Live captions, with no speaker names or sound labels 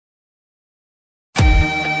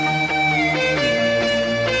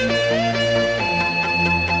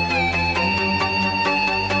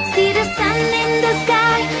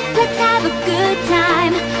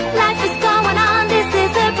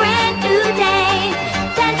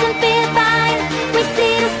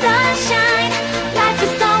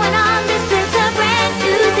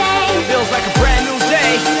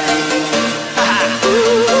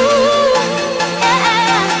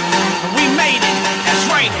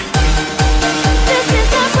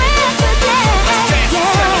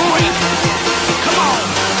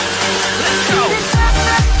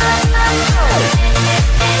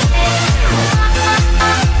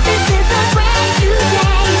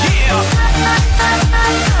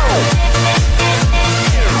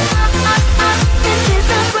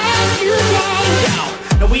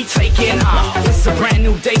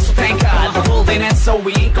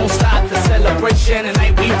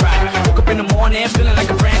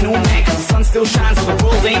still shines, so the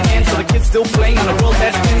world ain't end. So the kids still playing on the world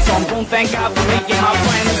that's been. So I'm gon' thank God for making my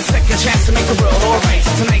friends. A second chance to make the world alright.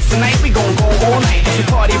 So tonight's the night, we gon' go all night. It's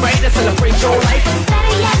a party, right? Let's celebrate your life.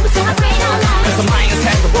 Better yet, we celebrate our life. Cause the Mayans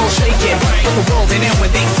had the world shaking, but the world ain't end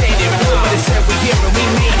when they said it would. But it said we here and we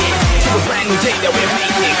made it to a brand new day that we're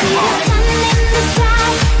making. Come on. Sun in the sky,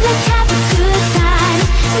 let's have a good time.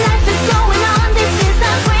 Life is going on, this is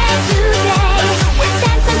a brand new day.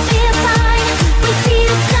 Dance and feel fine, we see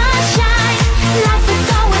the sunshine. Life is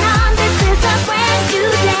going on, this is a brand new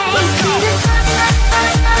day. See the sunshine.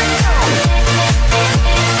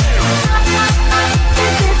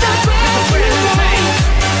 This is a brand new day.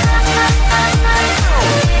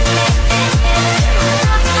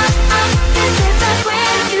 This is a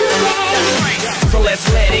brand new day. So let's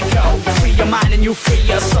let it go. Free your mind and you free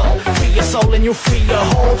your soul. Free your soul and you free your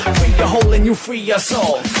whole. Free your whole and you free your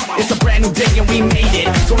soul. It's a brand new day and we made it.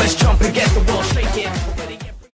 So let's jump and get the world shaking.